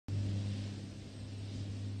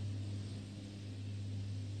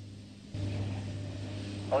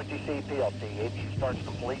OTC, PLT. ATC starts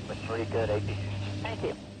complete with 3 good ATCs. Thank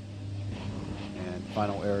you. And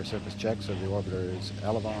final air surface checks of the orbiter's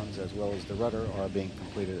elevons as well as the rudder are being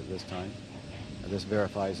completed at this time. This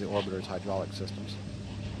verifies the orbiter's hydraulic systems.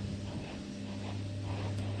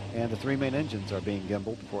 And the 3 main engines are being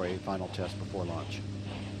gimbaled for a final test before launch.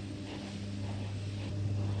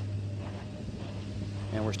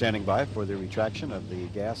 And we're standing by for the retraction of the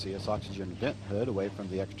gaseous oxygen vent hood away from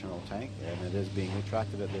the external tank, and it is being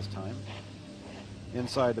retracted at this time.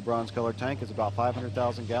 Inside the bronze-colored tank is about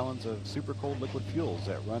 500,000 gallons of super cold liquid fuels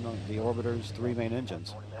that run on the orbiter's 3 main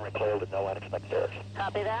engines. Recalled and no unexpected errors.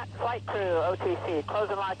 Copy that. Flight crew, OTC. Close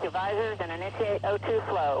and lock your visors and initiate O2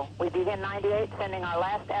 flow. We begin 98, sending our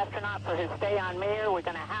last astronaut for his stay on Mir. We're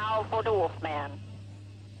going to howl for the Wolfman.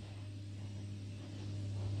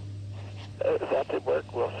 That did work.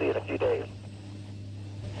 We'll see you in a few days.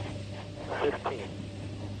 15.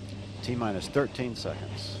 T-minus 13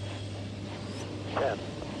 seconds. 10.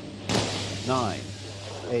 9,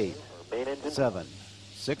 8, Main engine. 7,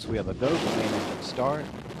 6. We have a go for main engine start.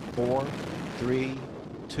 4, 3,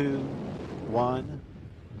 2, 1.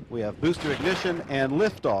 We have booster ignition and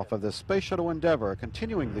liftoff of the Space Shuttle Endeavour,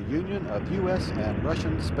 continuing the union of U.S. and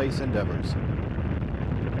Russian space endeavors.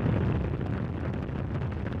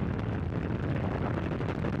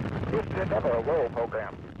 Booster Endeavour, roll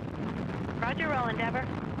program. Roger, roll Endeavour.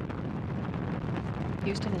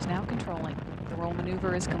 Houston is now controlling. The roll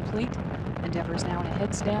maneuver is complete. Endeavour is now in a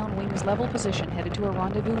heads down, wings level position, headed to a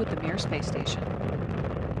rendezvous with the Mir Space Station.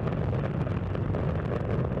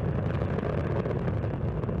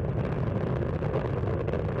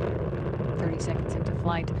 Seconds into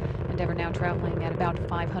flight. Endeavour now traveling at about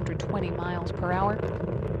 520 miles per hour.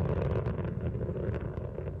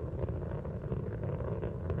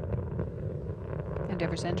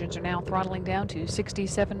 Endeavour's engines are now throttling down to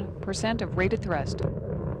 67% of rated thrust.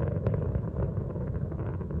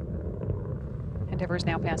 Endeavour is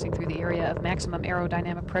now passing through the area of maximum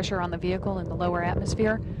aerodynamic pressure on the vehicle in the lower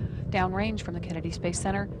atmosphere. Downrange from the Kennedy Space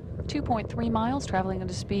Center, 2.3 miles, traveling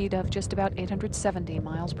at a speed of just about 870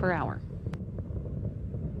 miles per hour.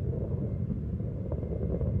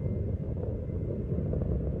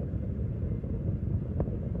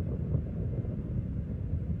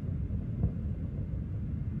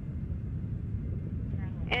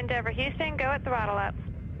 Endeavour Houston, go at throttle up.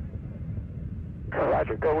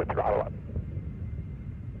 Roger, go with throttle up.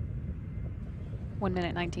 1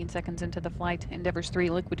 minute, 19 seconds into the flight. Endeavour's 3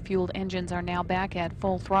 liquid-fueled engines are now back at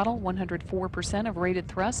full throttle, 104% of rated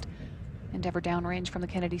thrust. Endeavour downrange from the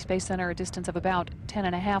Kennedy Space Center, a distance of about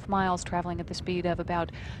 10.5 miles, traveling at the speed of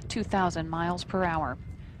about 2,000 miles per hour.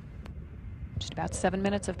 Just about 7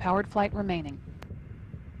 minutes of powered flight remaining.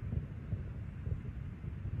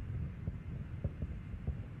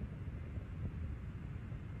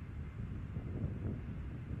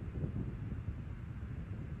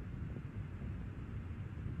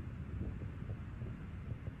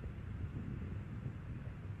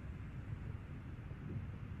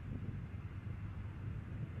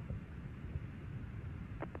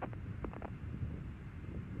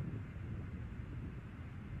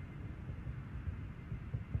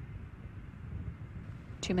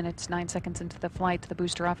 Two minutes, 9 seconds into the flight, the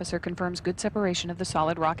booster officer confirms good separation of the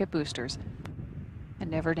solid rocket boosters.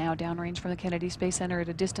 Endeavour now downrange from the Kennedy Space Center at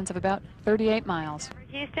a distance of about 38 miles.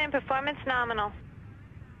 Houston, performance nominal.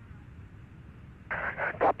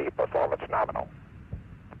 Copy, performance nominal.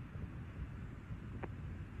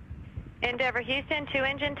 Endeavour Houston, 2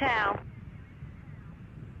 engine TOW.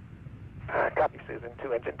 Copy, Susan,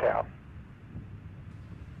 2 engine TOW.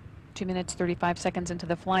 2 minutes, 35 seconds into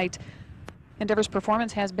the flight. Endeavour's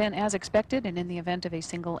performance has been as expected, and in the event of a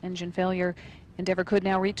single engine failure, Endeavour could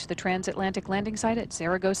now reach the transatlantic landing site at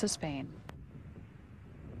Zaragoza, Spain.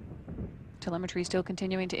 Telemetry still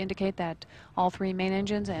continuing to indicate that all 3 main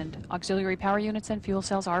engines and auxiliary power units and fuel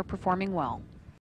cells are performing well.